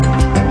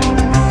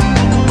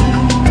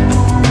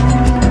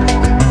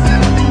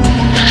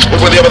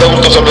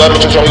gusto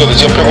saludarlos, soy su amigo de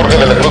siempre, Jorge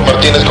de la Cruz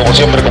Martínez, como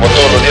siempre, como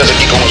todos los días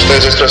aquí con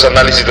ustedes. Esto es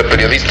Análisis de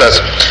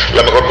Periodistas,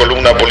 la mejor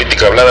columna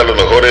política hablada, los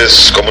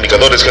mejores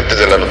comunicadores, gentes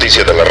de la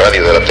noticia, de la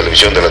radio, de la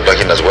televisión, de las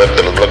páginas web,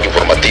 de los blogs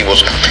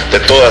informativos, de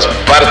todas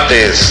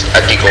partes,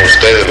 aquí con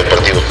ustedes, los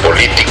partidos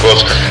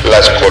políticos,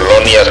 las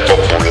colonias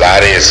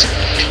populares.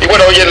 Y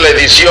bueno, hoy en la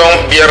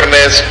edición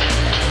viernes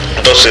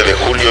 12 de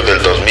julio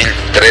del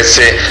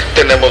 2013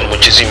 tenemos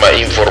muchísima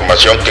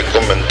información que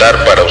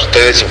comentar para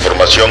ustedes,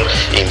 información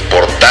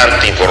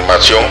importante,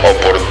 información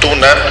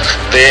oportuna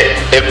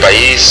del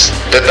país,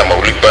 de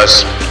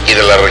Tamaulipas y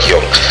de la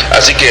región.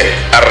 Así que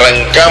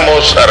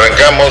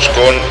arrancamos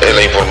con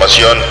la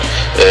información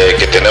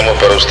que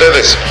tenemos para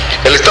ustedes.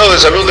 El estado de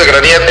salud de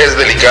Granier es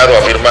delicado,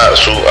 afirma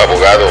su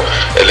abogado,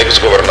 el ex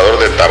gobernador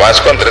de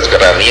Tabasco, Andrés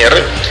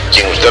Granier,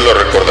 quien usted lo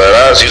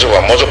recordará, se hizo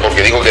famoso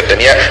porque dijo que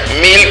tenía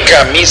 1000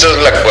 camisas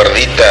la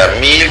cuerdita,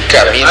 1000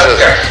 camisas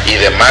y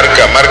de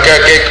marca,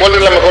 ¿cuál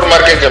es la mejor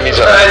marca de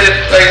camisa?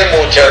 Hay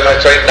muchas,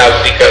 hay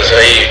náuticas,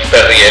 hay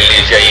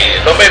Perrielis,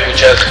 hay, no me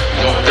escuchas.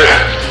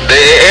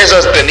 De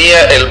esas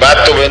tenía el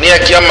vato, venía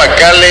aquí a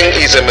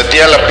McAllen y se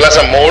metía a la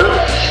Plaza Mall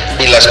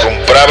y las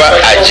compraba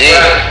allí.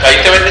 Ahí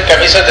te venden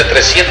camisas de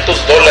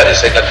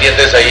 $300 en la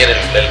tienda ahí en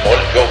el mall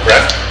Joe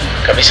Brand.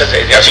 Camisas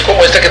así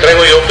como esta que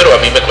traigo yo, pero a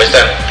mí me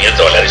cuestan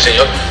 $10,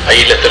 señor.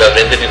 Ahí te las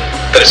venden en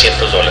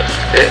 $300.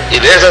 Y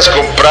de esas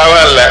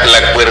compraba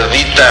la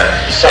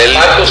cuerdita.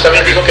 Zapatos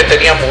también dijo que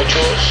tenía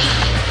muchos.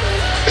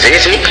 Sí,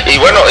 y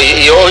bueno,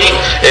 y hoy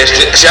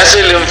se hace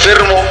el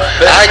enfermo,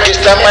 que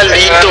está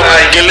maldito,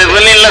 que le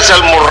duelen las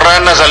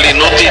almorranas al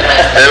inútil,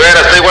 de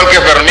veras, está igual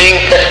que Fermín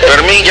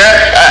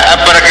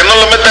ya, para que no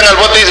lo metan al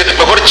bote, dice,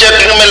 mejor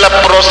chéquenme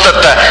la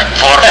próstata,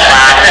 por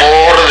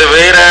favor, de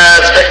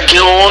veras, ¿qué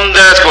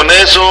ondas con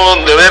eso?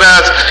 De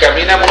veras.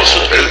 Camina muy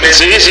sutilmente.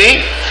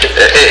 Sí,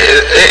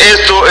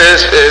 esto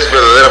es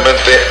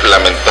verdaderamente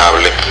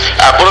lamentable.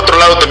 Por otro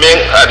lado también,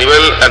 a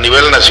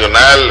nivel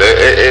nacional,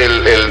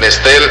 el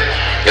nextel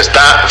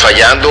está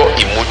fallando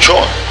y mucho,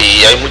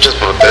 y hay muchas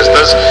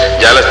protestas,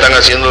 ya la están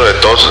haciendo de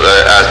todos,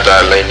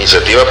 hasta la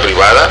iniciativa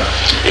privada,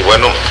 y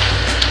bueno,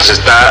 se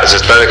está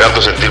dejando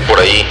sentir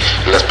por ahí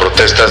las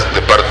protestas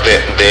de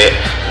parte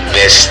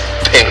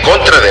en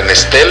contra de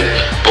Nextel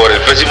por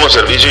el pésimo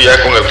servicio,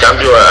 ya con el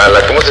cambio a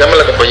la, ¿cómo se llama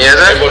la compañía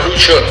esa?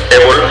 Evolution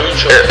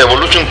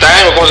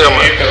Time, ¿o cómo se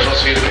llama? Sí, pero no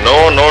sirve.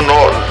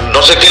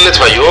 No sé qué les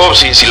falló,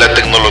 si la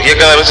tecnología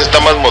cada vez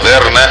está más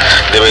moderna,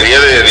 debería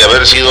de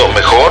haber sido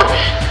mejor,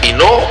 y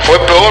no, fue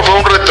peor, fue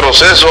un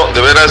retroceso,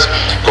 de veras,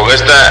 con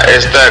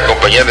esta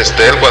compañía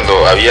Nextel,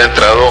 cuando había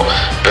entrado,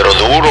 pero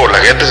duro, la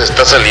gente se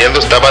está saliendo,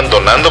 está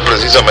abandonando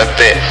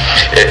precisamente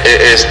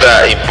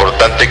esta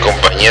importante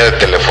compañía de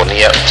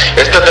telefonía.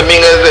 Esta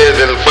también es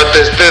del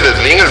cuate de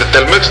Sling, el de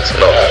Telmex.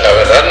 No, la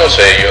verdad no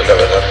sé,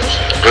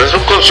 Pero es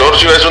un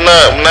consorcio, es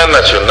una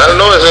nacional,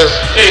 ¿no?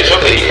 Sí,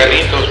 son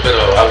mexicanitos,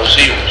 pero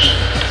abusivos.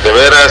 De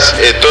veras,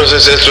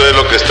 entonces eso es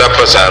lo que está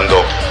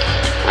pasando.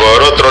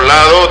 Por otro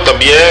lado,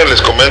 también les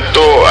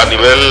comento a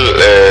nivel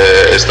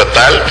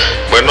estatal,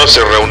 bueno, se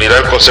reunirá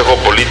el Consejo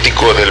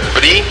Político del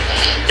PRI,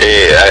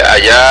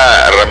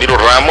 allá Ramiro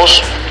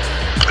Ramos,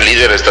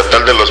 líder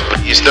estatal de los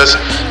priistas,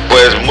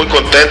 pues muy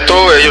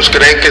contento. Ellos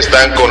creen que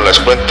están con las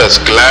cuentas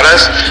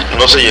claras,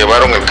 no se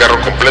llevaron el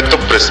carro completo,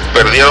 pues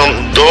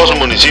perdieron 2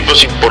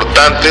 municipios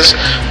importantes,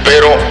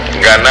 pero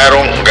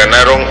ganaron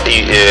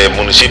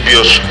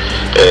municipios,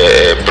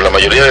 la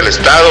mayoría del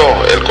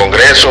estado, el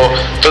Congreso,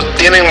 entonces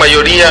tienen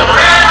mayoría,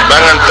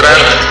 van a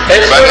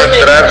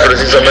entrar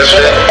precisamente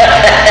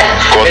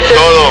con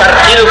todo.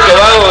 Partido que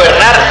va a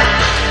gobernar.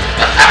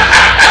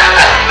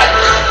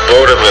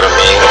 Pobre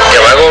Fermín, que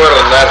va a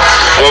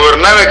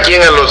gobernar a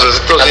quién, a los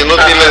estos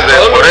inútiles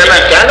de Morena.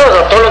 ¿A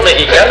todos los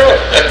mexicanos?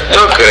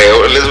 No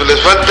creo,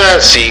 les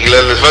falta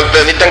siglas,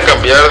 necesitan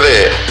cambiar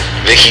de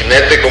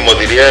jinete, como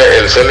diría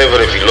el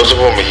célebre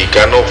filósofo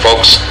mexicano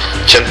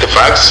Chente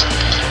Fox.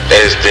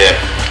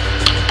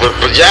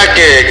 Pues ya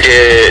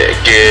que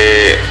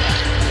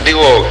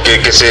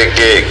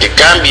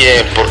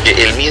cambie, porque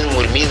el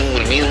mismo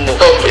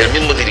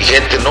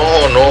dirigente,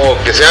 no,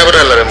 que se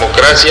abra la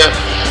democracia,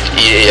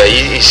 y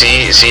ahí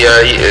sí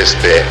hay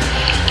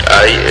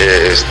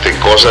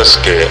cosas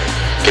que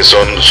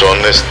son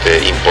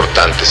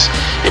importantes.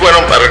 Y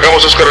bueno,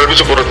 arrancamos. Oscar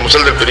Alvizo,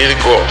 corresponsal del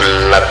periódico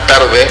La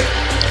Tarde,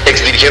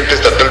 ex dirigente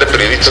estatal de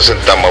periodistas en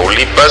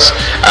Tamaulipas,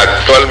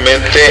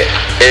 actualmente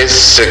es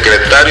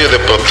secretario de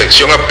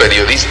protección a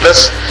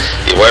periodistas,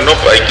 y bueno,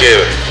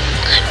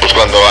 pues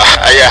cuando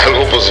haya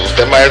algo, pues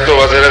usted, maestro,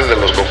 va a ser el de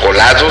los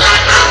cocolazos.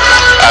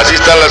 Así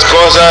están las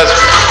cosas.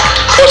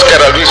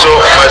 Oscar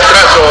Alvizo,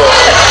 maestrazo.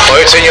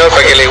 Oye, señor,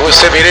 para que le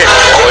guste, mire,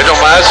 hoy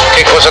nomás,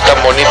 qué cosa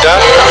tan bonita.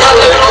 De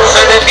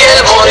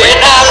piel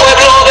morena,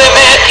 pueblo de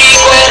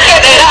México en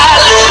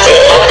general.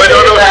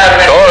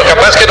 No,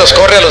 capaz que nos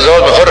corre a los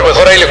dos,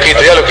 mejor ahí lo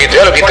quito, ya lo quité,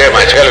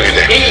 macho, ya lo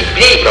quité.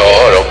 No,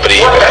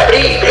 PRI.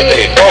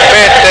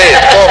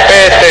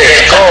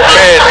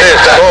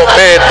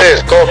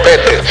 Copetes.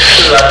 Copete.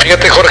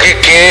 Fíjate, Jorge,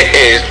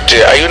 que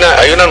hay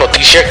una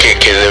noticia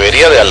que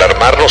debería de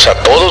alarmarnos a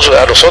todos,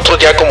 a nosotros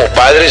ya como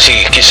padres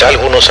y quizá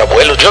algunos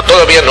abuelos. Yo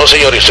todavía no,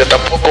 señor, y usted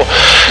tampoco,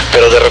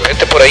 pero de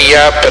repente por ahí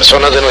ya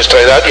personas de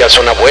nuestra edad ya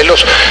son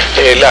abuelos.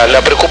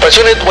 La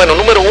preocupación es, bueno,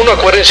 número uno,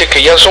 acuérdense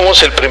que ya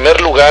somos el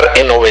primer lugar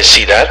en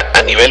obesidad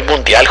a nivel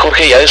mundial,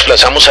 Jorge, ya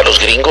desplazamos a los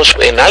gringos,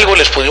 en algo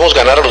les pudimos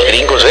ganar a los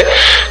gringos,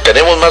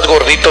 tenemos más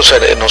gorditos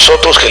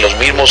nosotros que los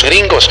mismos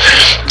gringos,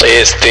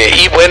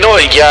 y bueno,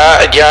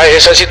 ya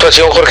esa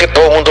situación, Jorge,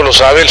 todo el mundo lo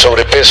sabe, el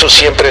sobrepeso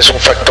siempre es un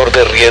factor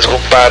de riesgo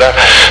para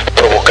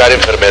provocar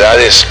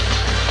enfermedades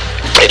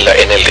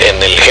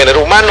en el género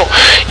humano,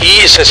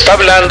 y se está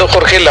hablando,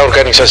 Jorge, la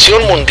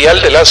Organización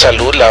Mundial de la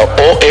Salud, la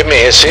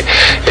OMS,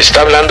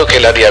 está hablando que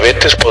la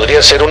diabetes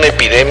podría ser una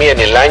epidemia en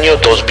el año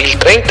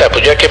 2030,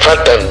 pues ya que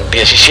faltan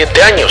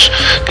 17 años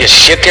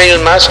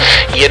más,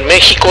 y en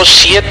México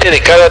 7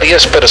 de cada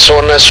 10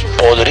 personas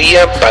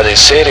podrían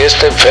padecer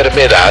esta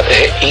enfermedad,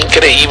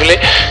 increíble,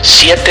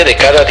 7 de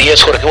cada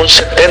 10, Jorge, un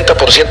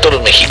 70% de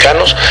los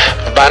mexicanos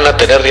van a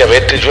tener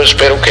diabetes. Yo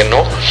espero que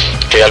no,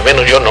 que al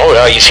menos yo no,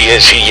 ¿verdad? Y si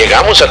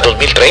llegamos al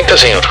 2030,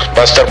 señor,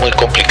 va a estar muy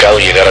complicado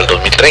llegar al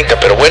 2030,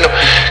 pero bueno,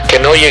 que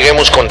no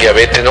lleguemos con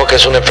diabetes, ¿no? Que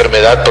es una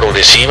enfermedad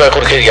progresiva,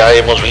 Jorge, ya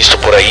hemos visto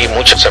por ahí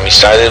muchas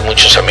amistades,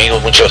 muchos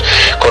amigos, muchos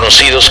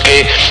conocidos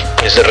que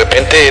pues de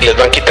repente les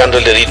van quitando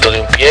el dedito de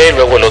un pie,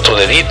 luego el otro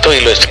dedito,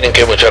 y les tienen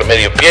que mochar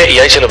medio pie, y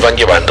ahí se los van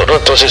llevando, ¿no?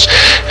 Entonces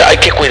hay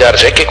que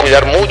cuidarse, hay que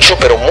cuidar mucho,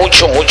 pero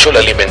mucho la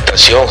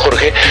alimentación,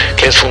 Jorge,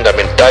 que es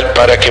fundamental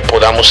para que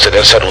podamos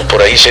tener salud.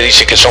 Por ahí se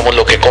dice que somos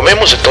lo que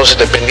comemos, entonces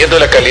dependiendo de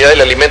la calidad del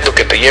alimento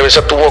que te lleves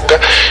a tu boca,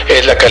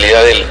 es la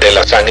calidad de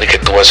la sangre que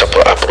tú vas a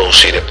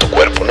producir en tu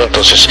cuerpo, ¿no?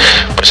 Entonces,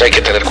 pues hay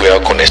que tener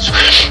cuidado con eso.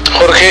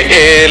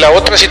 Jorge, la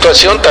otra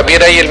situación,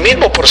 también hay el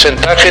mismo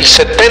porcentaje, el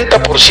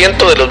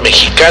 70% de los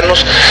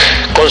mexicanos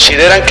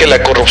consideran que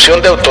la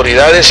corrupción de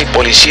autoridades y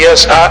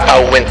policías ha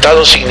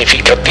aumentado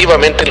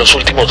significativamente en los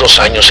últimos 2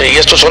 años, y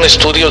estos son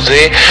estudios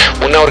de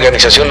una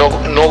organización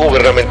no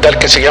gubernamental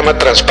que se llama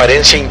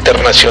Transparencia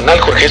Internacional,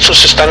 Jorge.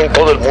 Estos están en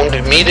todo el mundo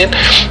y miden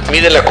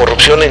la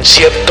corrupción en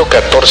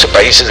 114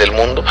 países del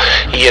mundo,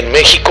 y en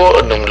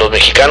México los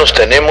mexicanos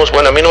tenemos,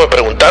 bueno, a mí no me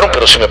preguntaron,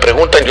 pero si me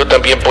preguntan yo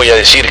también voy a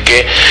decir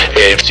que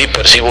sí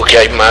percibo que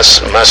hay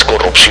más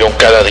corrupción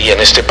cada día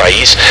en este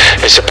país.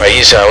 Este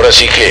país ahora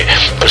sí que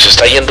pues se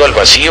está yendo al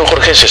vacío,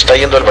 Jorge, se está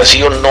yendo al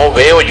vacío. No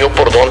veo yo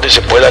por dónde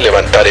se pueda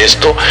levantar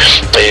esto,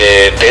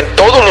 en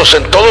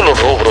todos los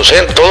rubros,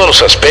 en todos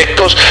los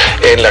aspectos.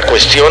 En la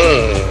cuestión,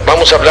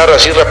 vamos a hablar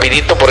así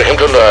rapidito, por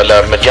ejemplo,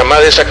 la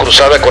llamada esa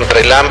cruzada contra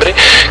el hambre,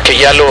 que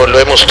ya lo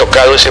hemos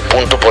tocado ese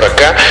punto por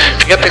acá.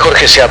 Fíjate,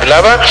 Jorge, se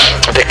hablaba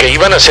de que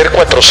iban a ser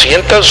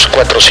 400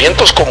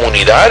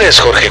 comunidades,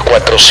 Jorge,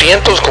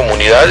 400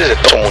 comunidades de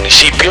todos los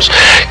municipios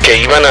que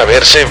iban a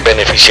verse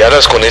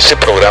beneficiadas con este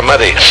programa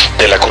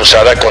de la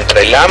cruzada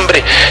contra el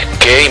hambre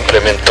que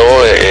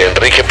implementó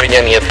Enrique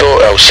Peña Nieto,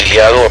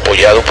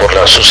 apoyado por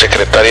la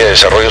subsecretaria de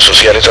Desarrollo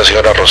Social, la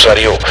señora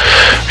Rosario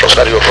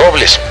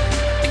Robles.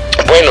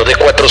 Bueno, de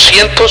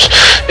 400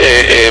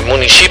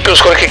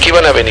 municipios, Jorge, que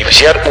iban a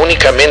beneficiar,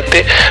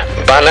 únicamente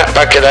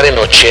va a quedar en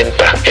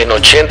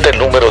 80 el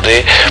número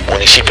de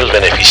municipios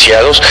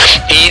beneficiados,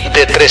 y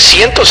de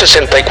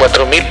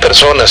 364,000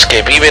 personas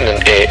que viven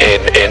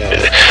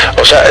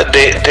o sea,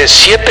 de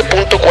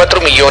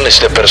 7.4 millones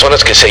de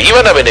personas que se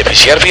iban a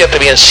beneficiar, fíjate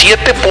bien,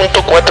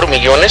 7.4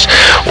 millones,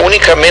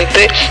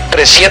 únicamente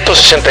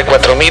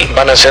 364,000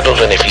 van a ser los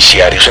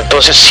beneficiarios.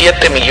 Entonces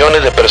 7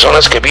 millones de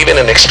personas que viven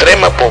en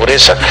extrema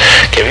pobreza,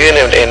 que viven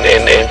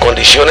en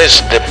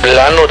condiciones de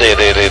plano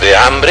de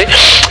hambre,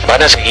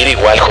 van a seguir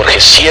igual,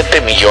 Jorge,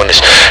 7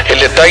 millones. El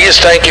detalle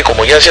está en que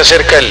como ya se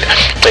acerca el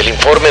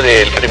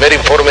primer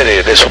informe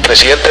de su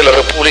presidente de la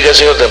República,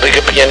 señor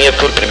Enrique Peña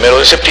Nieto, el 1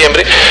 de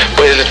septiembre,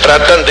 pues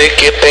tratan de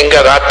que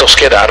tenga datos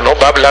que dar, ¿no?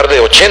 Va a hablar de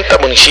 80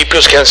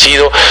 municipios que han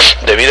sido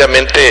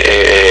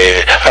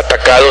debidamente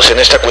atacados en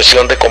esta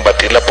cuestión de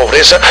combatir la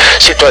pobreza,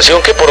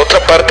 situación que por otra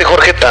parte,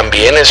 Jorge,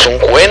 también es un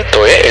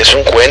cuento, es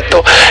un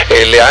cuento.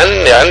 Le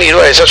han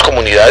ido a esas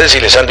comunidades y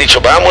les han dicho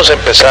vamos a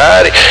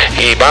empezar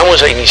y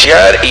vamos a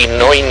iniciar, y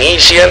no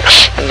inician,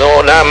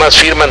 no, nada más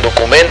firman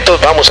documentos,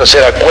 vamos a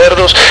hacer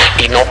acuerdos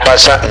y no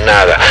pasa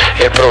nada.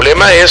 El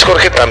problema es,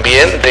 Jorge,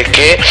 también de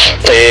que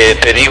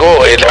te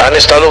digo, han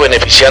estado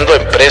beneficiando a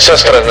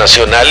empresas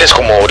transnacionales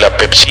como la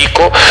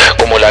PepsiCo,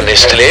 como la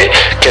Nextel,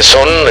 que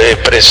son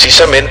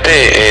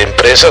precisamente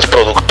empresas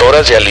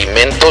productoras de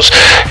alimentos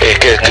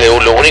que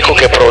lo único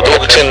que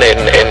producen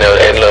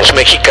en los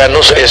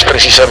mexicanos es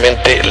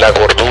precisamente la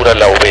gordura,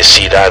 la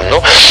obesidad,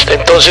 ¿no?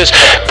 Entonces,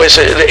 pues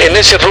en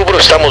ese rubro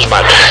estamos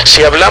mal.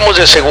 Si hablamos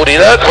de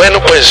seguridad,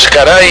 bueno, pues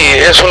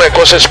caray, es una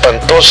cosa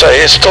espantosa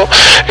esto,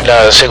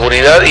 la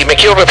seguridad, y me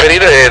quiero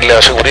referir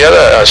la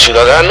seguridad a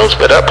ciudadanos,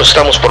 ¿verdad? Pues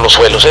estamos por los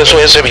suelos, eso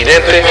es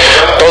evidente,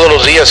 todos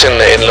los días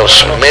en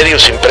los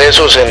medios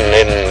impresos,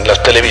 en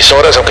las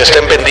televisoras, aunque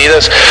estén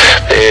vendidas,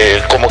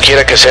 como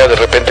quiera que sea, de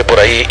repente por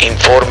ahí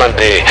informan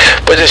de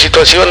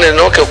situaciones,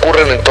 ¿no?, que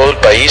ocurren en todo el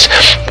país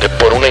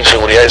por una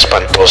inseguridad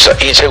espantosa.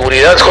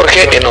 Inseguridad,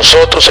 Jorge, en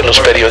nosotros, en los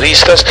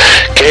periodistas,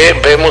 que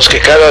vemos que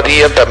cada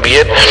día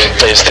también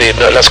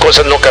las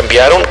cosas no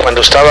cambiaron.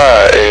 Cuando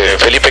estaba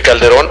Felipe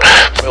Calderón,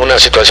 fue una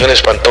situación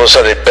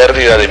espantosa de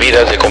pérdida de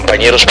vidas de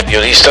compañeros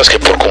periodistas que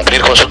por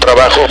cumplir con su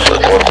trabajo,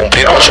 por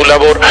cumplir con su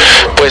labor,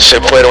 pues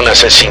fueron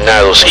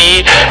asesinados.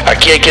 Y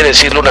aquí hay que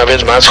decirlo una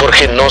vez más,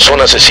 Jorge, no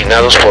son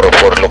asesinados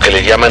por lo que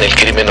le llaman el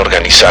crimen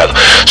organizado,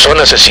 son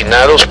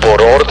asesinados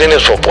por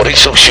órdenes o por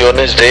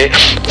instrucciones de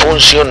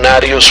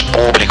funcionarios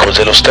públicos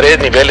de los 3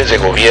 niveles de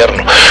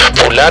gobierno,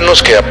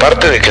 fulanos que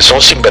aparte de que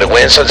son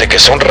sinvergüenzas, de que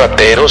son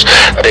rateros,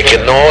 de que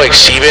no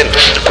exhiben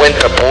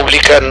cuenta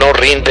pública, no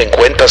rinden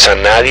cuentas a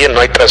nadie,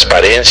 no hay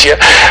transparencia,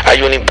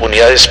 hay una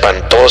impunidad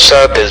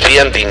espantosa,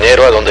 desvían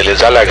dinero a donde les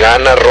da la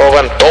gana,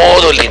 roban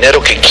todo el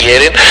dinero que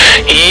quieren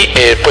y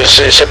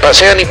se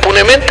pasean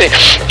impunemente.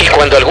 Y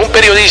cuando algún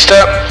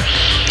periodista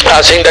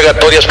hace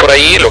indagatorias por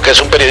ahí, lo que es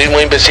un periodismo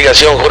de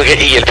investigación, Jorge,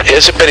 y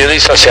ese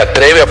periodista se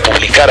atreve a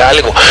publicar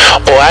algo,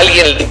 o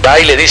alguien va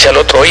y le dice al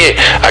otro, oye,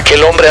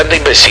 aquel hombre anda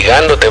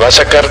investigando, te va a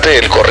sacarte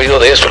el corrido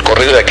de esto, el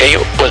corrido de aquello,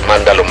 pues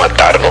mándalo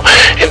matar, ¿no?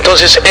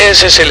 Entonces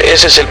ese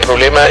es el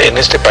problema en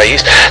este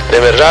país, de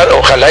verdad,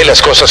 ojalá y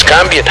las cosas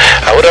cambien.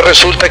 Ahora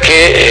resulta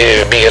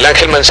que Miguel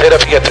Ángel Mancera,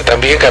 fíjate,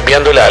 también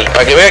cambiando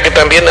para que vea que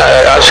también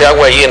hace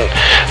agua ahí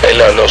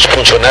en los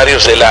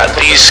funcionarios de la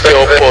disque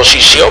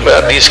oposición,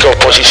 ¿verdad? Disque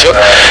oposición.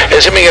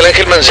 Ese Miguel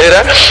Ángel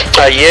Mancera,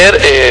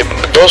 ayer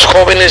 2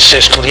 jóvenes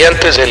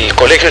estudiantes del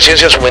Colegio de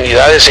Ciencias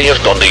Humanidades,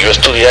 señor, donde yo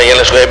estudié allá en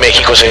la Ciudad de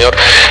México, señor,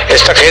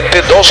 esta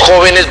gente, 2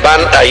 jóvenes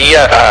van ahí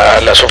a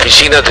las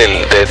oficinas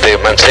de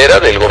Mancera,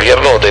 del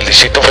gobierno del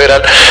Distrito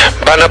Federal,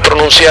 van a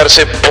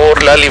pronunciarse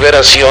por la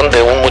liberación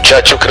de un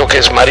muchacho, creo que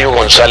es Mario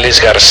González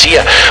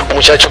García, un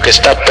muchacho que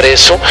está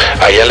preso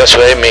allá en la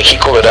Ciudad de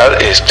México, ¿verdad?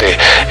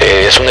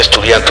 Es un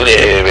estudiante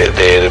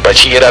de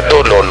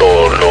bachillerato,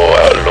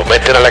 lo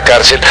meten a la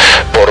cárcel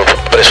por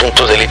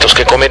presuntos delitos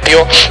que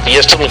cometió, y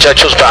estos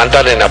muchachos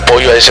andan en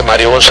apoyo a ese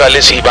Mario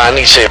González y van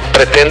y se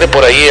pretende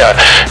por ahí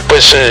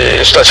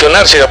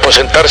estacionarse,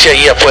 aposentarse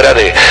ahí afuera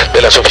de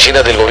las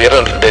oficinas del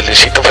gobierno del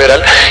Distrito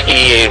Federal,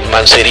 y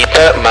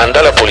Mancerita manda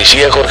a la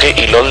policía, Jorge,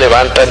 y los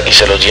levantan y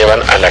se los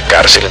llevan a la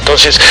cárcel.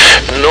 Entonces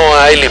no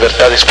hay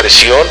libertad de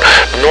expresión,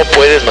 no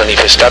puedes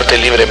manifestarte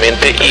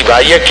libremente, y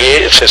vaya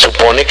que se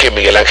supone que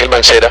Miguel Ángel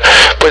Mancera,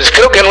 pues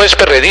creo que no es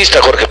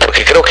perredista, Jorge,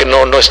 porque creo que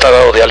no está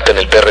dado de alta en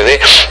el PRD,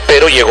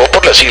 pero llegó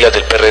por las siglas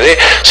del PRD.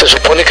 Se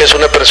supone que es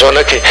una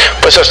persona que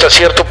pues hasta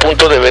cierto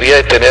punto debería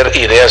de tener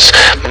ideas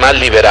más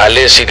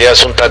liberales,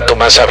 ideas un tanto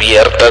más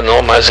abiertas,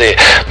 ¿no? Más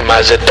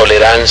de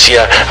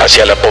tolerancia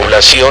hacia la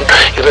población,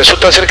 y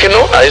resulta ser que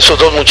no, a esos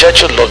 2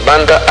 muchachos los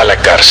manda a la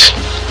cárcel.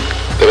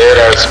 De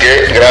veras,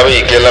 qué grave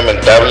y qué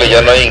lamentable,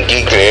 ya no hay en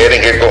quién creer,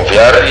 en qué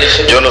confiar.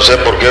 Yo no sé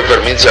por qué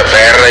Fermín se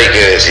aferra y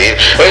qué decir.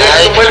 Oiga,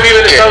 ¿cómo él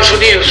vive en Estados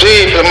Unidos?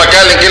 Sí, pues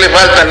Macallen, ¿qué le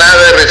falta?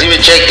 Nada, recibe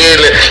cheque,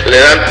 le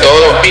dan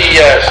todo.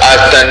 Pillas.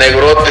 Hasta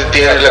negrote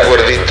tiene la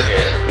cuerdita.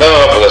 No,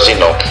 pues así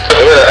no.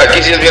 De verdad,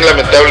 aquí sí es bien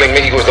lamentable, en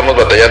México estamos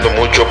batallando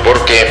mucho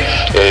porque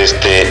pues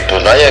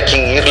no hay a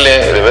quién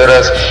irle, de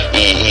veras,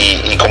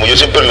 y como yo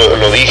siempre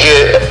lo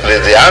dije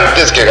desde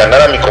antes que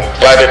ganara mi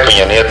compadre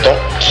Peña Nieto,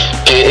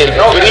 que el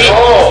PRI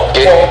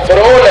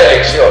compró la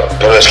elección.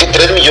 Pero es que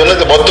 3 millones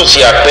de votos,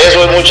 si a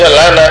peso es mucha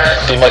lana,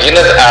 ¿te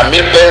imaginas a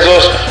 1,000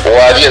 pesos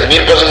o a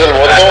 10,000 pesos el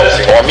voto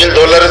o a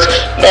 $1,000?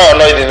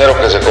 No hay dinero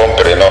que se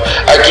compre, no.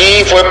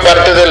 Aquí fue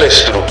parte de la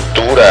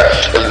estructura.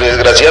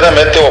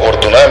 Desgraciadamente o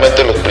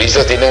afortunadamente los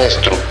priistas tienen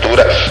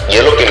estructura, y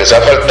es lo que les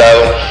ha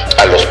faltado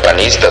a los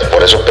panistas,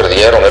 por eso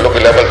perdieron, es lo que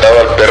le ha faltado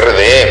al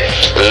PRD.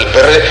 El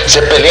PRD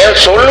se pelean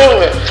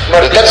solos,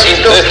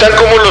 están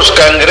como los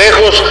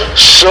cangrejos,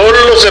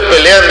 solos se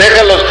pelean,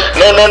 déjalos,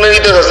 no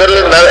necesitas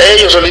hacerles nada,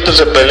 ellos solitos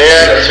se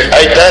pelean,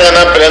 ahí están,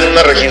 andan peleando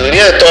una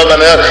regiduría. De todas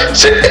maneras,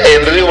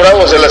 en Río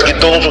Bravo se las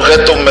quitó un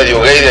sujeto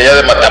medio gay de allá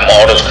de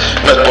Matamoros,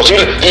 no es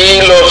posible.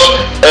 Y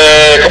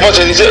 ¿cómo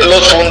se dice?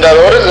 Los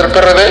fundadores del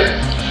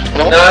PRD,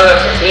 ¿no?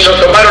 Nada, ni lo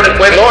tomaron en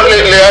cuenta. No,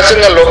 le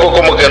hacen al loco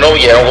como que no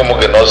vieron, como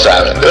que no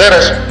saben, de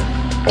veras.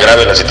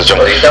 Grave la situación.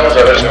 Necesitamos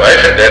a ver si va a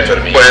defender,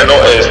 Fermín. Bueno,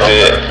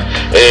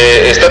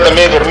 está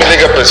también Fermín de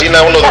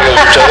Campesina, uno de los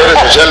luchadores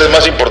sociales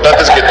más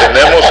importantes que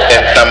tenemos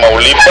en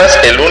Tamaulipas,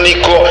 el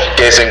único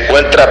que se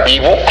encuentra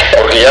vivo,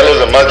 porque ya los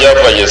demás ya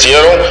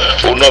fallecieron.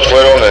 Unos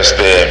fueron,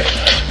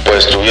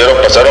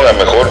 pasaron a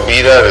mejor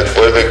vida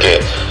después de que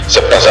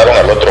se pasaron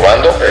al otro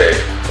bando.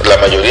 La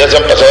mayoría se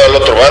han pasado al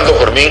otro bando.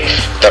 Fermín,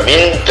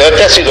 también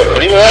te has ido al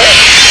PRI, ¿verdad?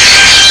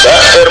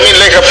 Fermín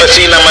Leija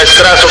Pesina,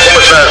 maestrazo, ¿cómo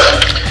estás?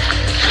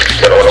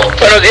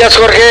 Buenos días,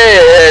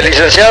 Jorge,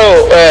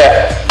 licenciado.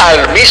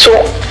 Alvizo,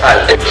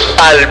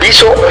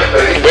 alvizo.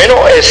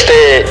 Bueno,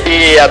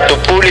 y a tu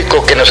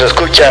público que nos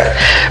escucha,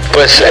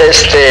 pues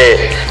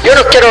yo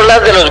no quiero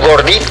hablar de los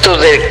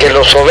gorditos, de que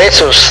los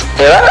obesos,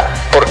 ¿verdad?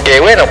 Porque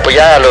bueno, pues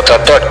ya lo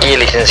trató aquí el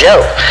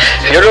licenciado.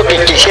 Yo lo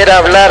que quisiera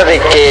hablar de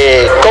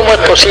que cómo es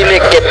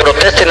posible que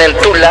protesten en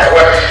Tula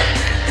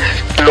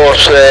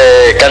los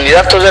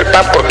candidatos del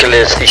PAN porque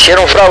les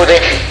hicieron fraude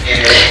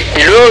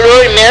y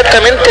luego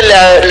inmediatamente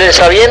les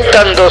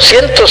avientan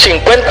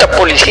 150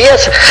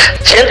 policías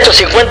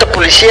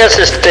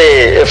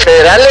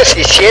federales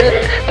y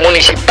 100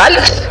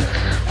 municipales,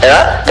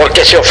 ¿verdad?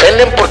 Porque se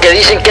ofenden, porque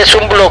dicen que es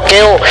un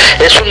bloqueo,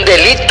 es un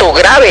delito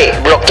grave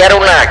bloquear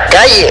una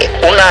calle,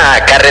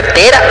 una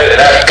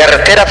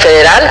carretera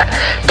federal.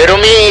 Pero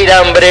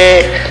mira,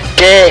 hombre,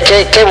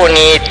 qué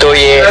bonito,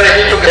 oye.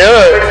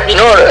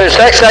 No, es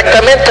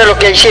exactamente lo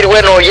que decir.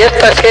 Bueno, y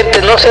esta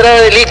gente, ¿no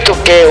será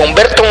delito que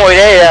Humberto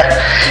Moreira,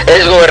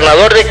 el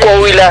gobernador de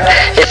Coahuila,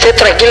 esté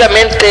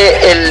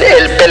tranquilamente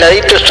el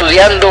peladito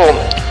estudiando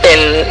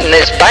en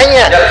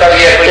España?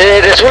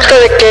 Resulta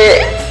de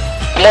que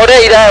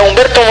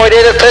Humberto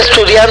Moreira está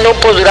estudiando un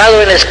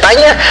posgrado en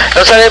España.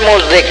 No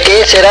sabemos de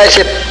qué será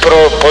ese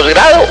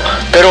posgrado,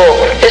 pero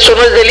eso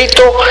no es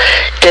delito.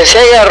 Que se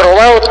haya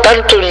robado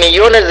tantos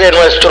millones de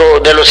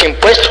los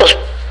impuestos.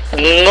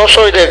 No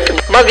soy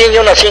más bien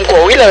yo nací en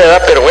Coahuila,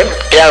 ¿verdad? Pero bueno,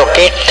 claro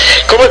que,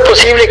 ¿cómo es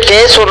posible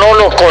que eso no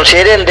lo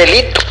consideren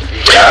delito?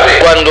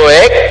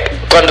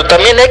 Cuando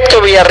también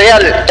Héctor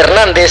Villarreal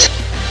Hernández,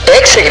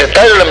 ex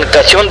secretario de la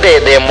Administración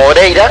de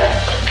Moreira,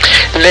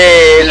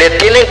 le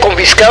tienen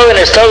confiscado en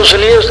Estados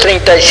Unidos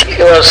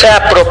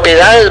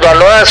propiedades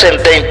valoradas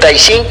en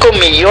 $35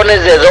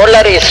 millones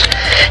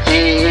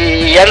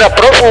y anda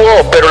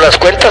prófugo, pero las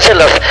cuentas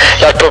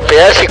las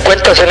propiedades y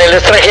cuentas en el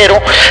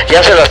extranjero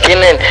ya se las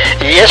tienen,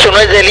 y eso no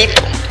es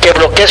delito. Que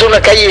bloquees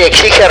una calle y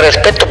exige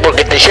respeto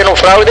porque te hicieron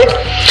fraude.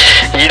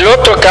 Y el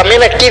otro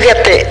también aquí,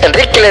 fíjate,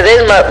 Enrique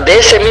Ledesma, de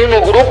ese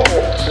mismo grupo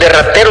de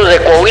rateros de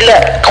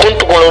Coahuila,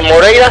 junto con los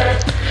Moreira,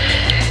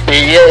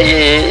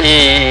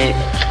 y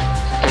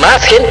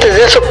más gente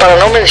de eso, para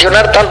no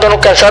mencionar tanto, no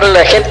cansar a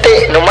la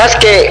gente, nomás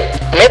que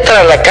metan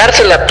a la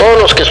cárcel a todos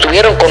los que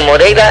estuvieron con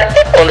Moreira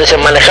donde se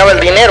manejaba el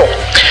dinero.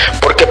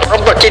 Porque por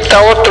ejemplo aquí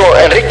está otro,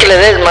 Enrique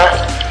Ledesma,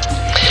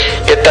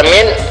 que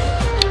también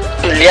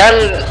le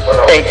han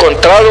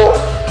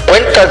encontrado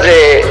cuentas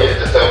de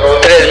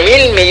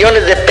 3,000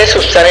 millones de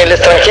pesos en el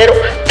extranjero,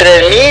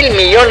 3,000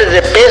 millones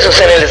de pesos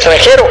en el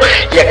extranjero,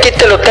 y aquí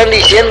te lo están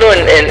diciendo a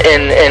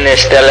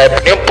la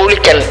opinión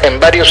pública en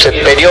varios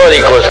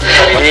periódicos,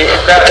 y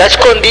está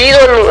escondido,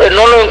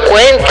 no lo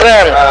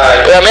encuentran.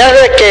 Pero a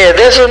medida de que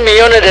de esos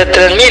millones de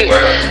 3,000,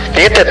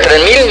 fíjate,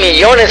 3,000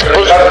 millones,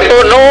 pues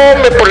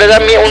pues le da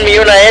un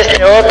millón a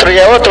a otro y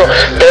a otro.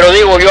 Pero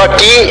digo yo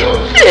aquí,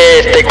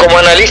 como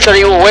analista,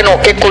 digo,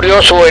 bueno, qué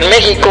curioso, en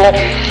México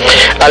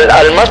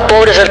al más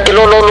pobre es el que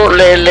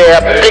le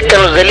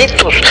aplican los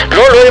delitos.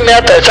 Luego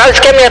inmediatamente,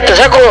 ¿sabes qué? Mira, te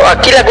saco,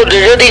 aquí la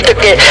Constitución dice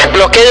que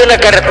bloqueo de una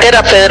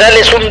carretera federal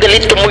es un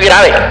delito muy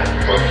grave.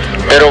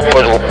 Pero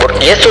pues,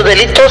 y estos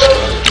delitos,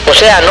 o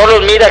sea, no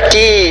los mira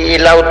aquí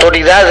la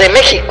autoridad de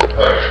México.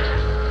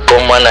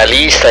 Como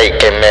analista y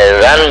que me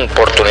dan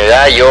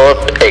oportunidad,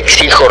 yo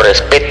exijo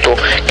respeto,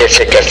 que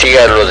se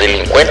castiga a los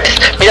delincuentes.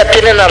 Mira,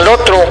 tienen al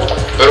otro,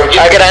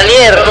 a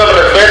Granier,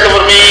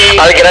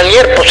 al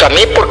Granier, pues a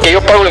mí, porque yo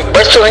pago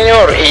impuestos,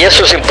 señor, y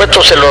esos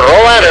impuestos se los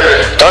roban.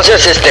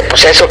 Entonces,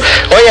 pues eso.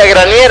 Oye, a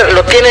Granier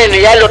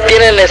ya lo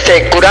tienen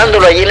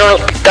curándolo allí en un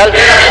hospital.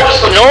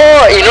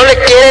 No, y no le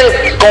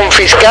quieren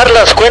confiscar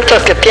las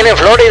cuentas que tiene en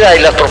Florida y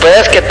las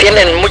propiedades que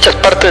tiene en muchas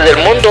partes del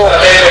mundo.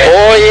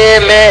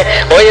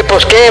 Oye,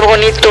 pues qué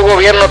bonito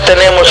gobierno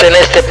tenemos en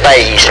este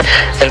país.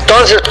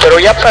 Entonces, pero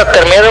ya para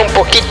terminar un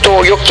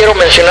poquito, yo quiero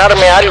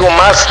mencionarme algo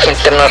más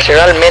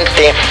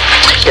internacionalmente,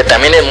 que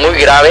también es muy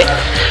grave.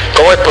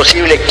 ¿Cómo es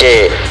posible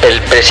que el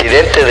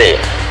presidente de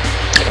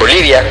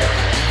Bolivia,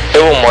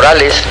 Evo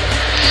Morales,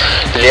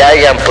 le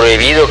hayan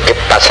prohibido que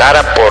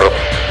pasara por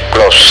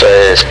los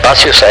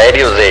espacios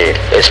aéreos de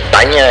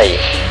España y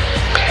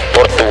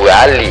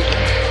Portugal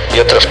y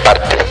otras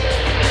partes?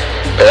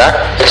 ¿Verdad?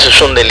 Eso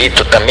es un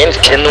delito también,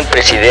 siendo un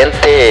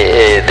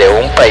presidente de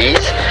un país,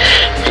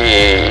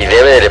 y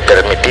debe de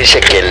permitirse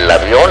que el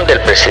avión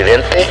del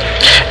presidente,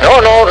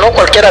 no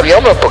cualquier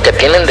avión, porque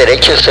tienen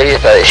derecho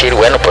ustedes a decir,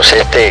 bueno, pues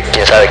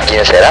quién sabe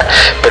quién será,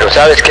 pero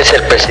sabes que es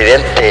el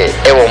presidente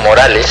Evo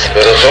Morales,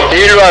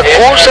 y lo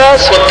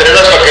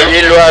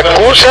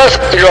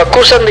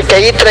acusan de que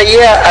allí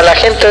traía a la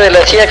gente de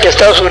la CIA, que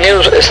Estados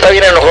Unidos está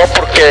bien enojado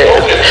porque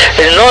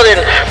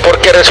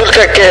porque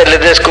resulta que les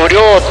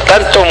descubrió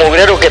tanto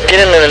mugrero que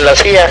tienen en la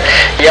CIA,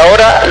 y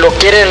ahora lo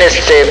quieren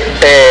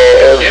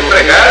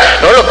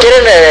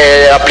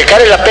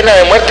aplicar la pena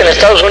de muerte en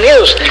Estados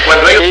Unidos.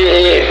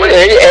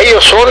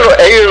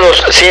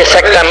 Sí,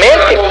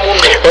 exactamente.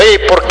 Oye,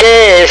 ¿por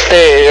qué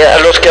a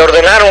los que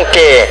ordenaron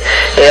que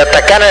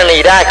atacaran a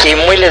Irak y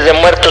miles de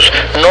muertos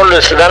no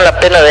les dan la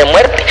pena de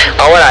muerte?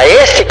 Ahora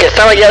que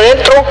estaba allá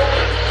adentro,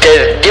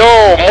 que dio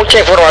mucha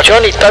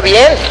información y está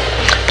bien,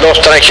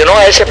 los traicionó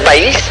a ese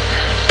país,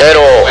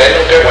 pero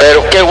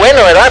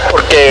 ¿verdad?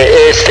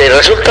 Porque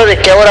resulta de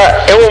que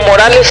ahora Evo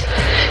Morales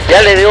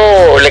ya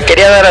le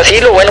quería dar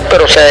asilo, bueno,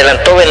 pero se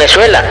adelantó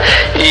Venezuela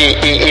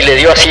y le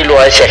dio asilo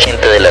a ese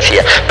agente de la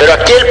CIA. Pero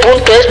aquí el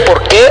punto es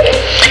por qué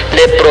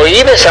le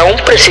prohíbes a un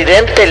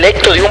presidente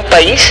electo de un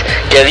país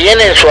que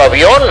viene en su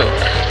avión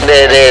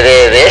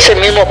de ese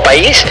mismo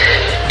país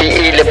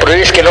y le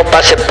prohíbes que no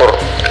pase por,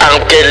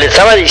 aunque le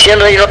estaba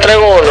diciendo ahí no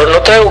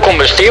traigo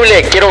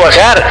combustible, quiero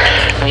bajar.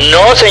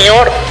 No,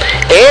 señor,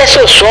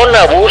 esos son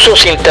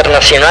abusos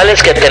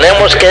internacionales que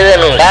tenemos que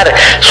denunciar,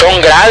 son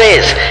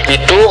graves. Y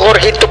tú,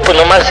 Jorgito, pues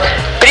nomás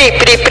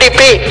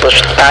pues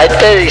ahí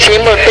te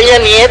decimos Peña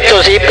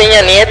Nieto, sí,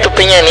 Peña Nieto.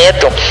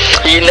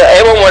 Y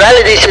Evo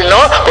Morales dice, no,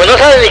 pues no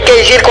sabes ni qué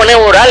decir con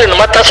Evo Morales,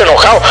 nomás estás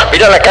enojado,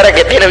 mira la cara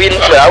que tiene bien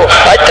bravo.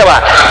 Ahí te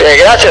va,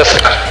 gracias.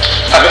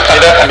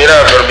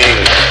 Mira,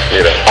 Fermín,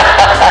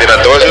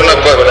 mira, te voy a decir una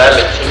cosa.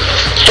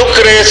 ¿Tú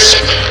crees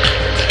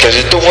que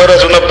si tú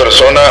fueras una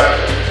persona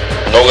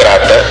no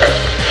grata,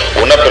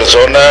 una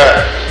persona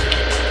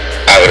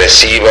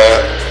agresiva,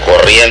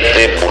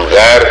 corriente,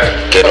 vulgar,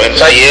 que no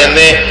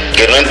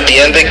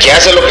entiende, que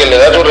hace lo que le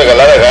da su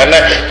regalada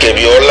gana, que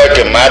viola,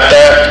 que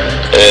mata,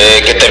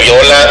 que te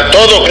viola,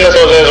 todos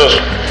esos,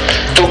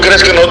 ¿tú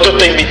crees que nosotros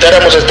te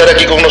invitáramos a estar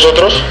aquí con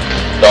nosotros?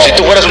 No. Si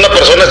tú fueras una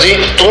persona así,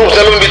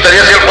 ¿usted lo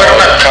invitaría si él fuera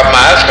una?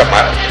 Jamás.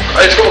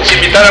 Es como si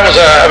invitáramos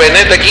a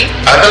Benet aquí.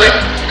 Ándale.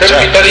 ¿Usted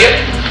lo invitaría?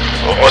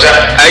 O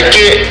sea, hay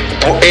que,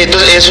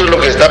 entonces eso es lo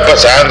que está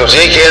pasando. Si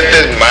hay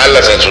gentes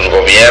malas en sus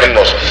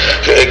gobiernos,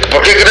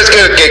 ¿por qué crees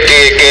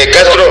que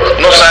Castro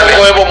no sabe?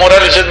 Evo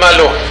Morales es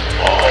malo.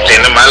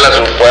 Tiene mal a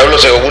su pueblo,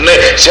 se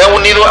ha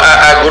unido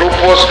a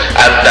grupos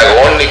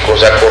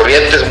antagónicos, a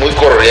corrientes muy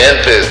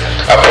corrientes,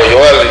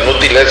 apoyó al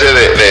inútil ese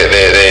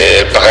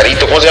de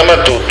pajarito, ¿cómo se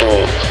llama tu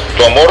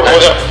amor?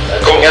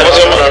 ¿Cómo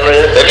se llama?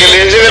 El que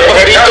le dice el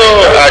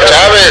pajarito a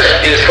Chávez,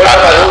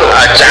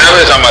 a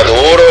Chávez, a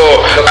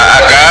Maduro,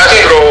 a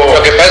Castro.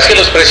 Lo que pasa es que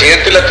los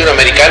presidentes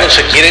latinoamericanos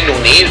se quieren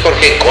unir,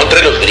 Jorge, en contra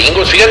de los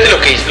gringos. Fíjate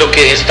lo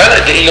que están,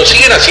 y lo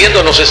siguen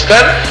haciendo, nos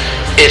están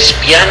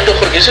espiando,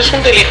 Jorge, ese es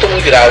un delito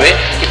muy grave.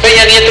 Y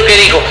Peña Nieto, que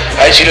dijo,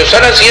 ay, si lo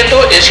están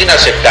haciendo es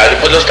inaceptable.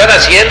 Pues lo están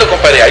haciendo,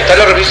 compadre. Ahí está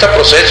la revista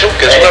Proceso,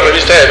 que es una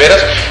revista de veras.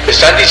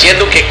 Están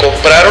diciendo que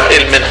compraron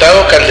el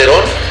mentado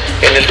Calderón.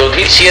 En el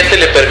 2007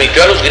 le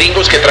permitió a los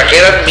gringos que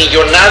trajeran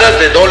millonadas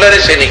de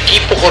dólares en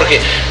equipo, Jorge,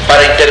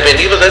 para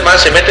intervenir. Los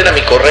demás se meten a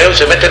mi correo,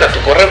 se meten a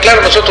tu correo.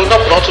 Claro, nosotros no,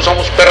 nosotros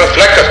somos perras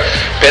flacas,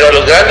 pero a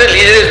los grandes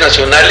líderes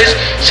nacionales,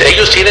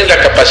 ellos tienen la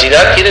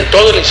capacidad, tienen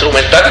todo el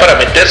instrumental para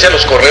meterse a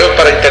los correos,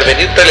 para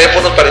intervenir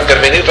teléfonos, para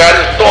intervenir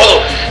radios,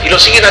 todo, y lo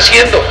siguen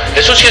haciendo.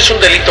 Eso sí es un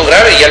delito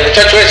grave, y al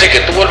muchacho ese que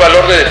tuvo el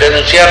valor de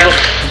denunciarlos,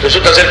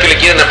 resulta ser que le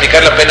quieren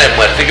aplicar la pena de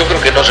muerte. Yo creo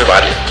que no se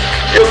vale.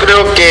 Yo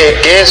creo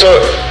que eso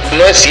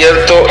no es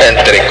cierto,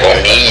 entre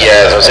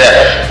comillas. O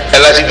sea,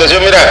 en la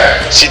situación,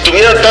 mira, si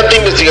tuvieran tanta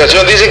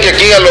investigación, dicen que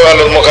aquí a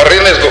los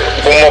mojarrines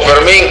como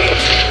Fermín,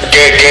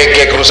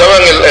 que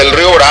cruzaban el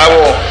río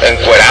Bravo,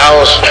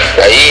 encuerados,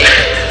 ahí,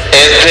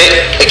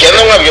 que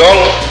anda un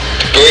avión,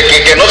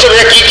 que no se ve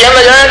aquí, que anda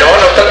allá,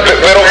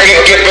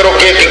 pero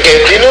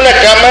que tiene una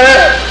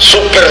cámara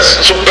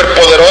súper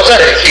poderosa,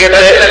 que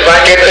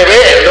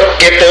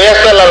te ve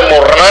hasta la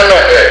almorrana,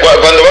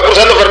 cuando va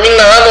cruzando Fermín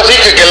nadando así,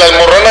 que la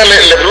almorrana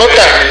le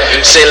flota,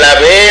 se la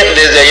ve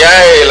desde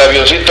allá el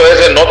avioncito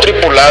ese, no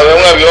tripulado, es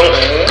un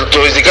avión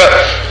turístico.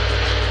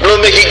 Los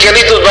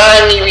mexicanitos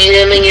van y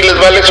vienen y les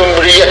vale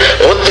sombrilla.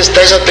 ¿Dónde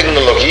está esa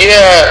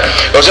tecnología?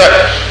 O sea,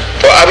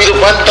 ha habido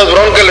cuántas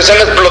broncas, les han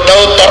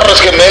explotado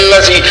torres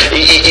gemelas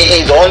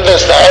y ¿dónde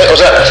está? O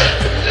sea,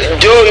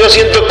 yo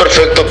siento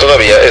perfecto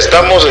todavía,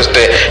 estamos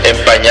en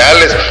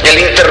pañales, el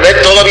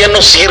internet todavía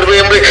no sirve,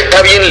 hombre,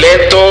 está bien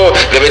lento,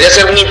 debería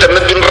ser un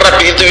internet bien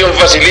rapidito y bien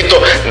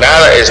facilito,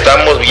 nada,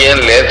 estamos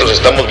bien lentos,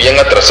 estamos bien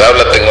atrasados,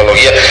 la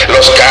tecnología,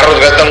 los carros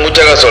gastan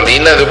mucha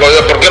gasolina,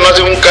 ¿por qué no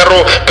hacen un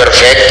carro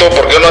perfecto?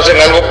 ¿Por qué no hacen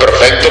algo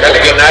perfecto?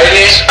 Con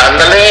aire,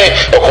 ándale,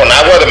 o con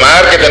agua de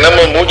mar, que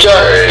tenemos mucha,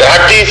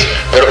 gratis,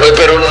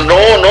 pero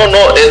no,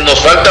 nos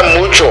falta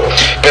mucho,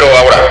 pero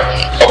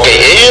ahora, ok,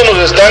 ellos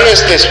nos están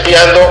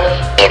espiando,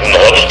 pues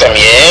nosotros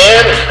también,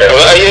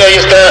 pues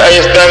ahí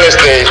están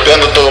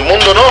espiando todo el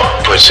mundo,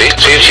 ¿no? Pues sí,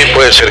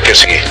 puede ser que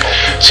sí.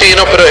 Sí,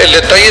 no, pero el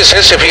detalle es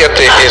ese,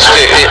 fíjate,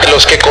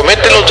 los que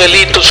cometen los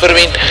delitos,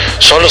 Fermín,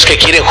 son los que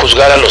quieren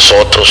juzgar a los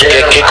otros.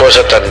 Qué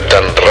cosa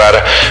tan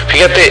rara.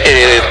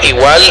 Fíjate,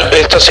 igual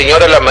esta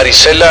señora, la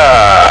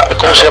Marcela,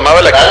 ¿cómo se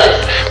llamaba?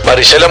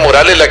 Marcela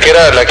Morales, la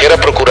que era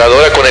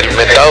procuradora con el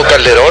mentado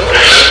Calderón.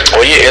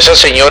 Oye, esa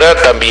señora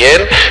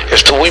también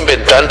estuvo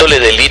inventándole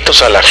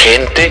delitos a la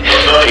gente.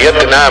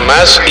 Fíjate, nada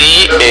más,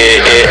 y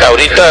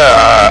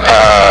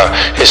ahorita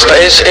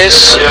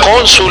es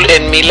cónsul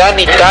en Milán,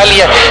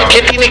 Italia.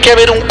 ¿Qué tiene que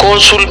haber un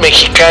cónsul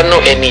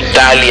mexicano en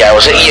Italia?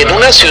 O sea, y en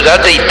una ciudad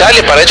de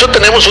Italia, para eso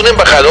tenemos un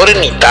embajador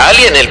en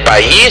Italia, en el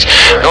país.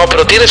 No,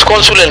 pero tienes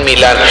cónsul en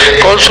Milán,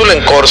 cónsul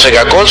en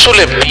Córcega, cónsul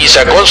en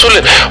Pisa, cónsul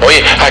en...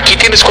 Oye, aquí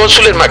tienes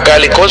cónsul en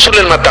McAllen, cónsul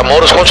en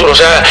Matamoros, cónsul, o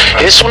sea,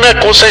 es una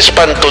cosa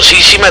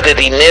espantosísima de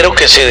dinero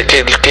que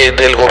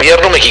del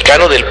gobierno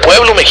mexicano, del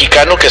pueblo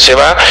mexicano, que se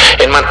va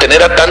en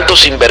mantener a tanto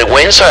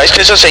sinvergüenza.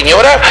 Esa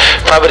señora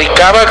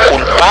fabricaba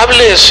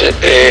culpables,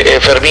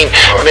 Fermín,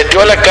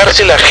 metió a la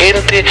cárcel a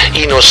gente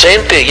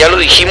inocente, ya lo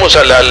dijimos,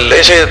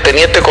 ese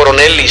teniente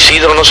coronel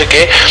Isidro, no sé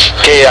qué,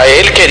 que a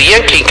él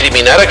querían que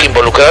incriminara, que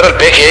involucrara al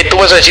PGE. Tú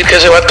vas a decir que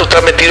ese vato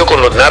está metido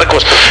con los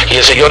narcos, y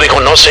el señor dijo,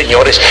 no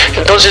señores.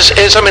 Entonces,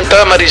 esa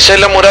mentada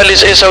Marcela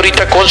Morales es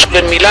ahorita cónsul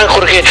en Milán,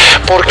 Jorge.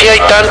 ¿Por qué hay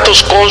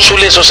tantos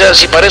cónsules? O sea,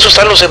 si para eso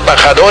están los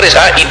embajadores.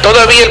 Y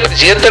todavía el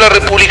presidente de la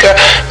República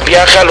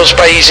viaja a los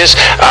países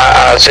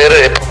a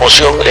hacer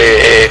promoción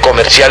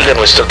comercial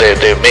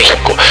de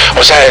México.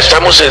 O sea,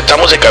 estamos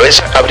de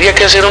cabeza. Habría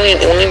que hacer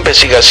una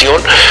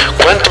investigación.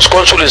 ¿Cuántos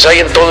cónsules hay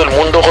en todo el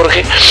mundo,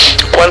 Jorge?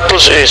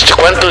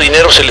 ¿Cuánto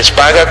dinero se les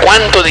paga?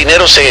 ¿Cuánto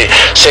dinero se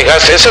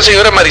gasta? Esa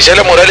señora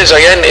Marcela Morales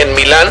allá en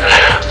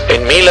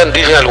Milán,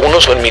 dicen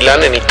algunos, o en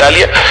Milán, en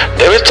Italia,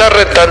 debe estar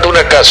rentando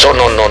una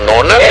casona,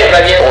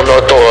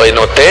 en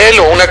hotel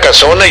o una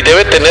casona, y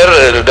debe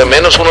tener de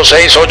menos unos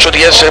 6, 8,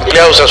 10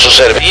 empleados a su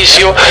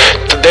servicio,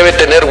 debe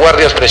tener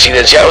guardias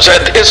presidenciales. O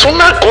sea, es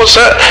una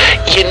cosa.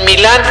 Y en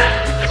Milán,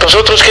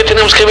 nosotros, ¿qué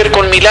tenemos que ver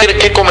con Milán?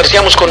 ¿Qué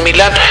comerciamos con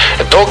Milán?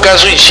 En todo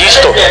caso,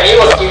 insisto,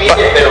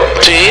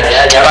 sí,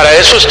 para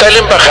eso está el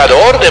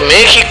embajador de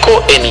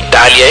México en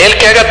Italia, él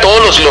que haga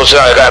todos los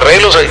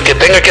arreglos que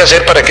tenga que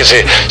hacer para que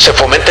se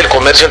fomente el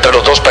comercio entre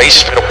los dos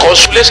países, pero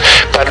cónsules,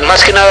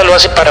 más que nada lo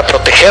hace para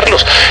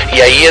protegerlos.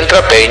 Y ahí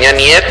entra Peña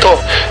Nieto,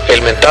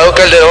 el mentado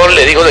Calderón,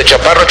 le dijo de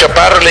chaparro,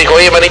 le dijo,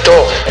 oye, manito,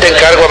 te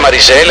encargo a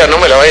Marcela, no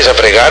me la vayas a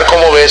fregar,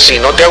 ¿cómo ves? Si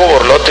no te hago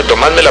borlote,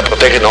 nomás me la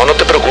protege. No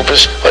te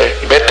preocupes,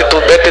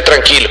 vete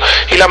tranquilo.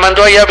 Y la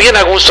mandó allá bien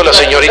a gusto la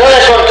señorita.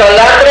 Contra el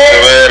hambre,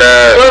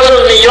 todos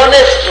esos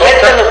millones,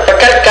 métanos para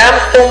acá al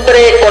campo,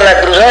 hombre, con la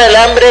cruzada del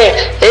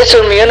hambre,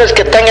 esos millones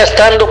que están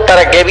gastando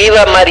para que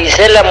viva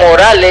Marcela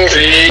Morales,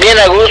 sí, bien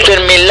a gusto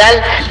en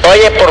Milán.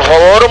 Oye, por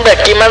favor, hombre,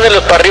 aquí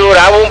mándenlos para Río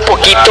Bravo un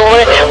poquito,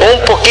 hombre,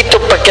 un poquito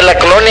para que la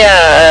colonia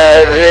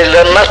de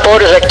los más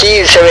pobres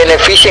aquí se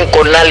beneficien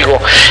con algo.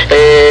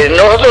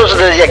 Nosotros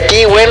desde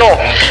aquí, bueno,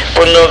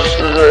 pues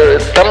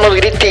nos estamos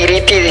griti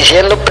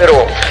diciendo,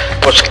 pero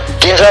pues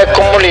quién sabe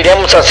cómo le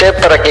iremos a hacer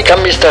para que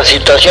cambie esta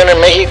situación en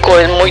México.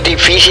 Es muy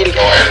difícil,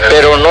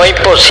 pero no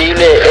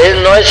imposible.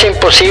 No es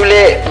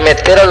imposible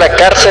meter a la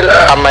cárcel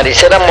a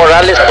Marcela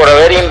Morales por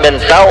haber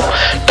inventado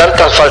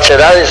tantas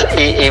falsedades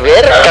y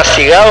ver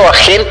castigado a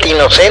gente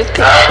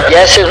inocente.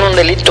 Ya ese es un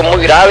delito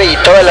muy grave y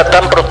todavía la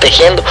están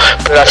protegiendo.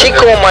 Pero así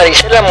como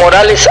Marcela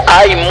Morales,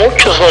 hay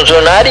muchos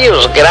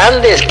funcionarios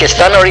grandes que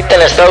están ahorita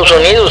en Estados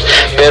Unidos,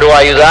 pero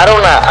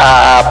ayudaron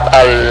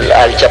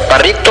al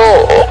chaparrito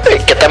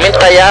que también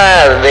está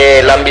allá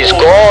de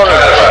lambiscon,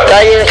 está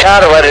ahí en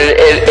Harvard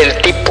el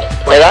tipo,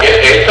 ¿verdad?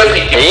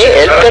 Sí,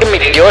 él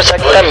permitió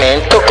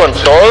exactamente con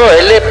todo,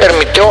 él le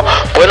permitió,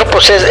 bueno,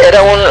 pues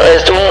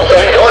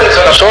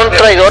son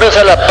traidores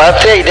a la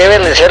patria y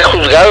deben de ser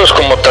juzgados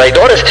como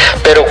traidores,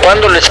 pero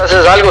cuando les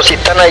haces algo, si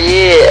están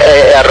allí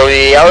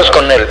arrodillados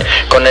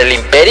con el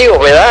imperio,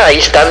 ¿verdad? Ahí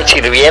están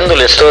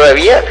sirviéndoles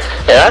todavía,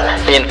 ¿verdad?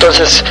 Y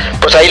entonces,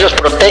 pues ahí los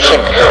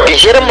protegen.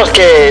 Quisiéramos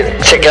que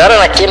se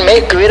quedaran aquí en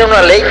México, que hubiera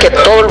una ley que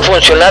todo el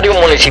funcionario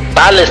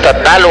municipal,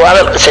 estatal o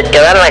algo, se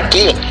quedaran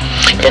aquí,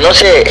 que no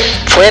se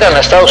fueran a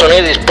Estados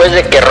Unidos después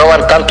de que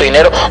roban tanto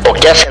dinero o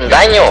que hacen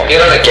daño,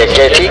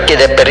 que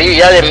de perdido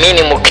ya de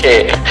mínimo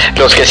que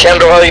los que se han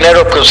robado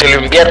dinero pues se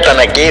lo inviertan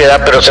aquí,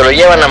 ¿verdad? Pero se lo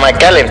llevan a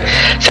McAllen,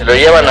 se lo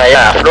llevan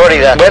allá a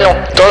Florida. Bueno,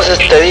 entonces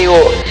te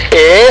digo,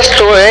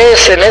 esto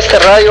es en este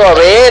radio, a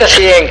ver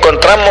si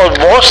encontramos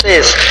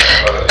voces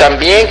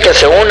también que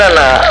se unan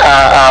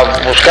a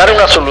buscar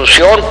una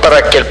solución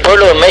para que el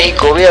pueblo de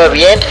México viva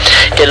bien,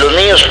 que los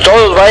niños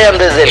todos vayan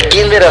desde el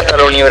kinder hasta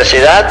la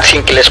universidad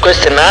sin que les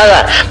cueste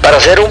nada, para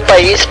ser un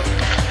país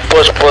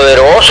pues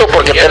poderoso,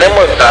 porque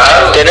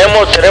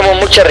tenemos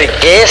mucha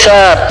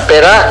riqueza,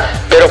 ¿verdad?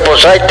 Pero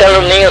pues ahí están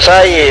los niños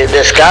ahí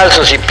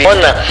descalzos y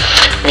pona,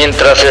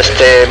 mientras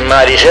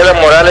Marcela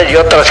Morales y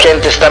otras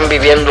gentes están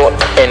viviendo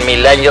en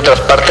Milán y otras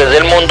partes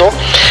del mundo,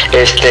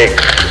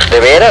 de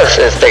veras,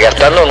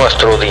 gastando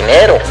nuestro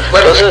dinero.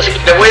 Bueno, entonces,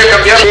 le voy a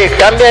cambiar. Sí,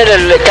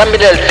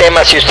 cambien el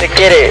tema si usted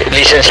quiere,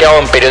 licenciado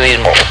en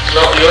periodismo.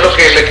 No, yo lo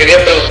que le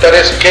quería preguntar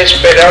es qué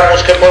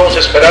podemos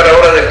esperar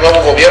ahora del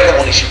nuevo gobierno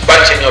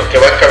municipal, señor, que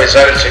va a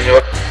encabezar el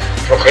señor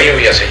Rogelio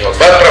Villaseñor.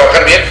 ¿Va a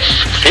trabajar bien?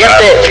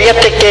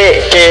 Fíjate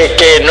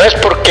que no es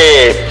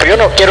porque yo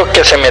no quiero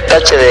que se me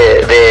tache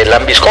de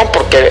lambiscon,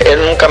 porque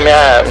él nunca me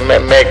ha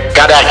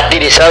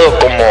caracterizado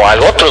como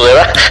al otro,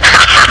 ¿verdad?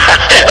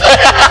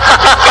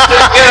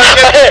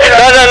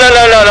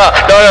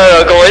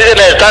 No, como dicen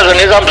en Estados Estados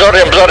Unidos, I'm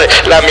sorry.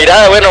 La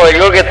mirada, bueno, yo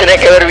creo que tenía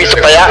que haber visto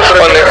para allá,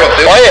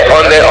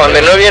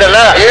 donde no hubiera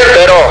nada,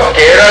 pero...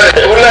 Que era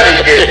de Tula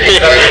y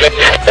que...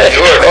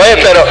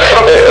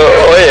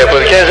 Oye,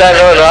 pues quién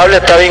sabe, no hable,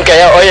 está bien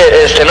callado.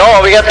 Oye,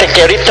 no, fíjate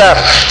que ahorita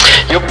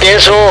yo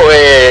pienso,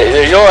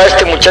 yo a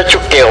este muchacho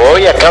que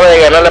hoy acaba de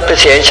ganar la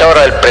presidencia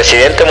ahora, el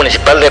presidente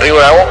municipal de Río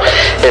Bravo,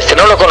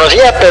 no lo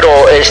conocía,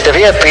 pero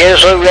fíjate que yo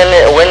soy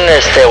buen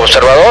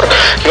observador.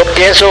 Yo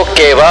pienso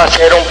que va a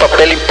ser un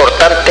papel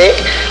importante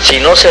si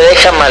no se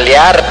deja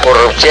malear por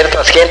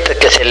ciertas gentes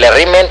que se le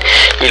arrimen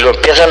y lo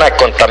empiezan a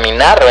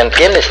contaminar, ¿me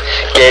entiendes?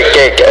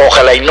 Que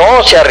ojalá y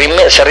no se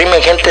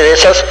arrimen gente de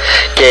esas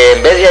que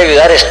en vez de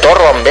ayudar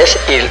estorban, ¿ves?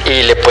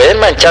 Y le pueden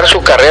manchar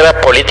su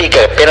carrera política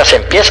que apenas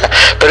empieza.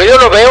 Pero yo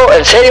lo veo,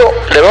 en serio,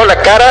 le veo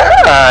la cara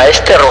a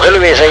Rogelio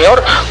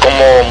Villaseñor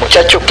como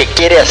muchacho que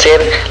quiere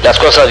hacer las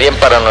cosas bien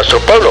para nuestro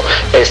pueblo.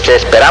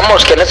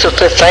 Esperamos que en estos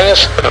 3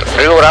 años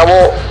Río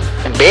Bravo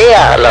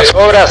vea las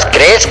obras,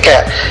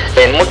 crezca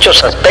en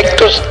muchos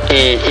aspectos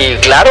y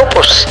claro,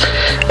 pues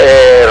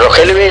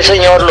Rogelio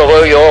Villaseñor lo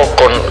veo yo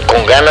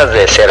con ganas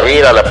de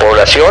servir a la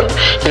población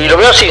y lo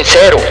veo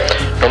sincero.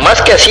 No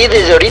más que así,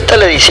 desde ahorita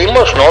le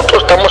decimos,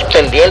 nosotros estamos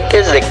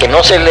pendientes de que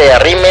no se le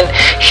arrimen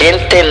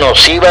gente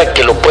nociva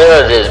que lo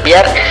pueda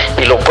desviar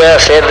y lo pueda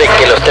hacer de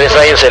que los 3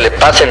 años se le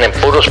pasen en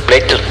puros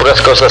pleitos,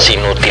 puras cosas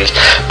inútiles.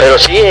 Pero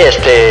sí,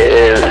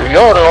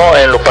 yo no,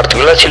 en lo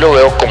particular sí lo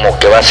veo como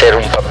que va a ser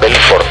un papel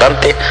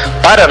importante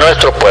para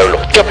nuestro pueblo.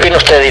 ¿Qué opina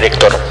usted,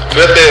 director?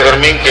 Fíjate,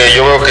 Fermín, que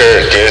yo veo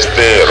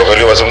que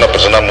Rogelio va a ser una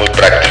persona muy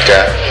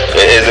práctica,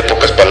 es de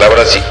pocas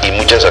palabras y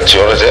muchas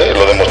acciones,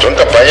 lo demostró en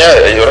campaña.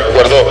 Yo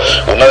recuerdo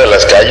una de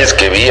las calles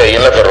que vi ahí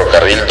en la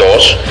Ferrocarril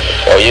 2,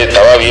 oye,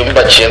 estaba bien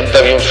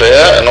bachienta, bien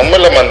fea, no me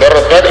la mandó a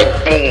rapar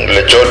y pum, le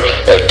echó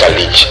el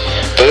caliche.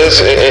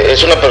 Entonces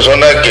es una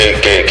persona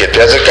que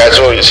te hace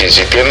caso y si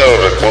tiene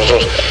los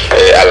recursos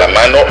a la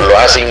mano, lo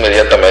hace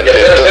inmediatamente.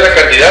 Y al ser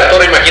candidato,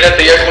 ahora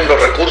imagínate ya con los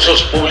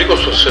recursos públicos,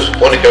 pues se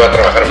supone que va a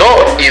trabajar.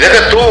 No, y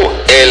deja tú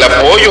el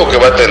apoyo que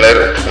va a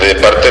tener de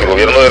parte del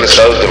gobierno del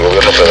estado y del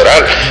gobierno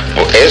federal.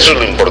 Eso es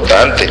lo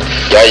importante.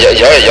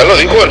 Ya lo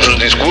dijo en sus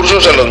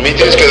discursos, en los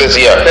mítines que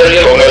decía,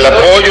 con el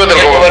apoyo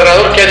del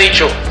gobernador. ¿Qué ha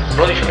dicho?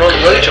 No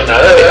ha dicho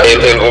nada, ¿verdad?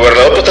 El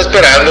gobernador pues está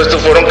esperando, esto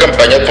fueron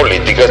campañas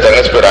políticas, están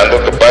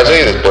esperando que pase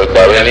y después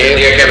va a venir.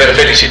 Tendría que haber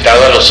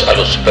felicitado a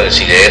los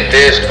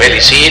presidentes,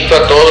 felicito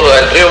a todos,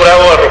 al Río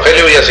Bravo, a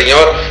Rogelio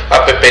Villaseñor,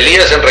 a Pepe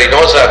Elías en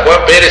Reynosa, a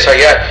Juan Pérez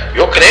allá,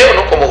 yo creo,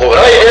 ¿no? Como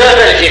gobernador. No, y voy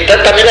a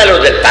felicitar también a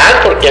los del PAN,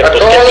 porque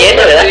pues ¿qué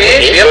tiene, verdad?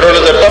 Sí, pero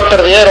los del PAN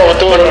perdieron,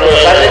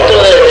 están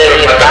dentro del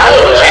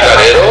Estado,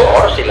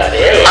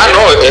 Ah,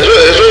 no,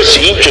 eso es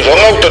hincho, son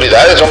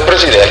autoridades, son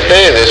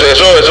presidentes,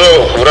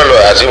 eso, júralo,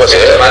 así va a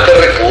ser. Mande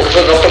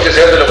recursos, no porque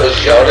sean de la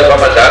oposición, les va a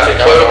mandar,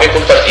 el pueblo que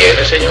culpa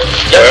tiene, señor.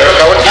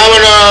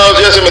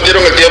 Vámonos, ya se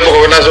metieron el tiempo,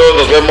 jovenazos,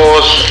 nos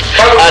vemos.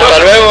 Hasta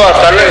luego.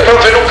 El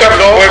profe nunca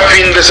habló. Buen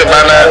fin de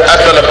semana,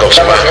 hasta la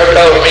próxima.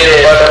 Está dormido,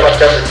 va a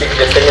marcharse,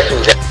 que tenga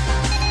su...